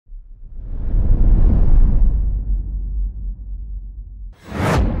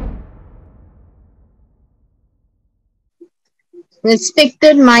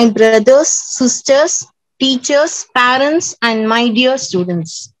Respected my brothers, sisters, teachers, parents, and my dear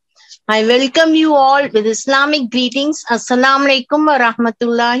students. I welcome you all with Islamic greetings. Assalamu alaikum wa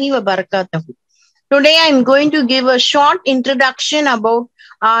rahmatullahi wa barakatuh. Today I am going to give a short introduction about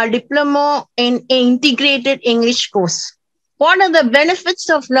our diploma in integrated English course. What are the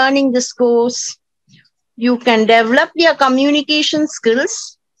benefits of learning this course? You can develop your communication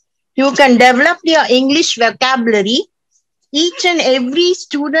skills. You can develop your English vocabulary. Each and every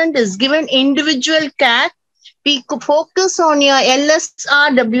student is given individual care. We focus on your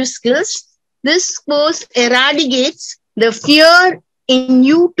LSRW skills. This course eradicates the fear in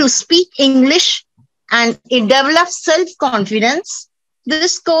you to speak English and it develops self-confidence.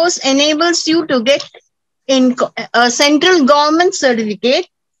 This course enables you to get in a central government certificate.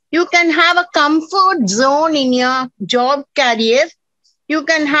 You can have a comfort zone in your job career. You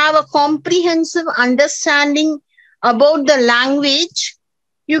can have a comprehensive understanding about the language.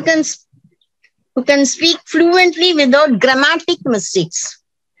 You can speak fluently without grammatic mistakes.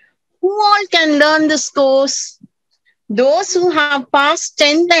 Who all can learn this course? Those who have passed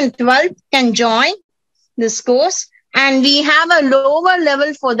 10th and 12th can join this course, and we have a lower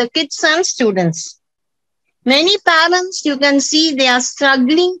level for the kids and students. Many parents, you can see, they are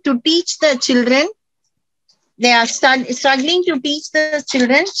struggling to teach their children. They are struggling to teach the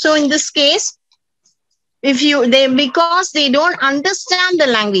children. So in this case, because they don't understand the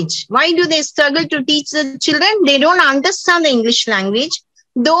language. Why do they struggle to teach the children? They don't understand the English language.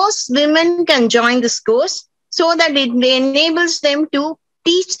 Those women can join this course so that it enables them to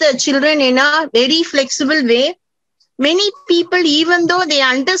teach the children in a very flexible way. Many people, even though they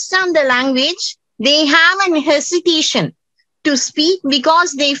understand the language, they have an hesitation to speak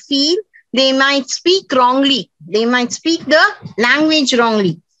because they feel they might speak wrongly. They might speak the language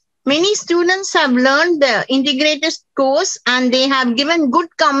wrongly. Many students have learned the integrated course and they have given good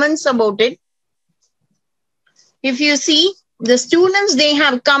comments about it. If you see, the students, they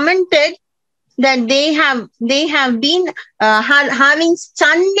have commented that they have been having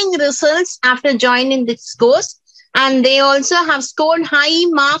stunning results after joining this course, and they also have scored high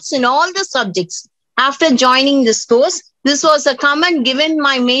marks in all the subjects after joining this course. This was a comment given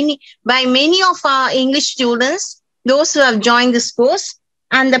by many of our English students, those who have joined this course.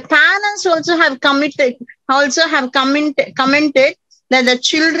 And the parents also have commented that the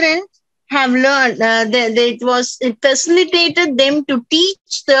children have learned that it facilitated them to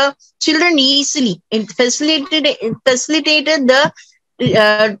teach the children easily. It facilitated the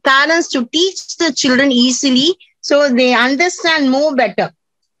parents to teach the children easily, so they understand more better.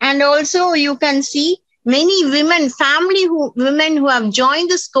 And also you can see many women who have joined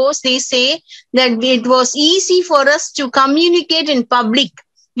this course, they say that it was easy for us to communicate in public.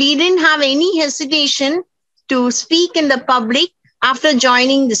 We didn't have any hesitation to speak in the public after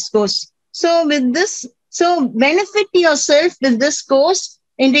joining this course. So benefit yourself with this course,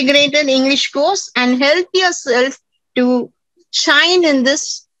 integrated English course, and help yourself to shine in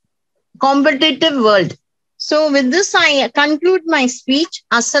this competitive world. So with this, I conclude my speech.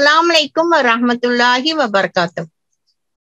 Assalamu alaikum wa rahmatullahi wa barakatuh.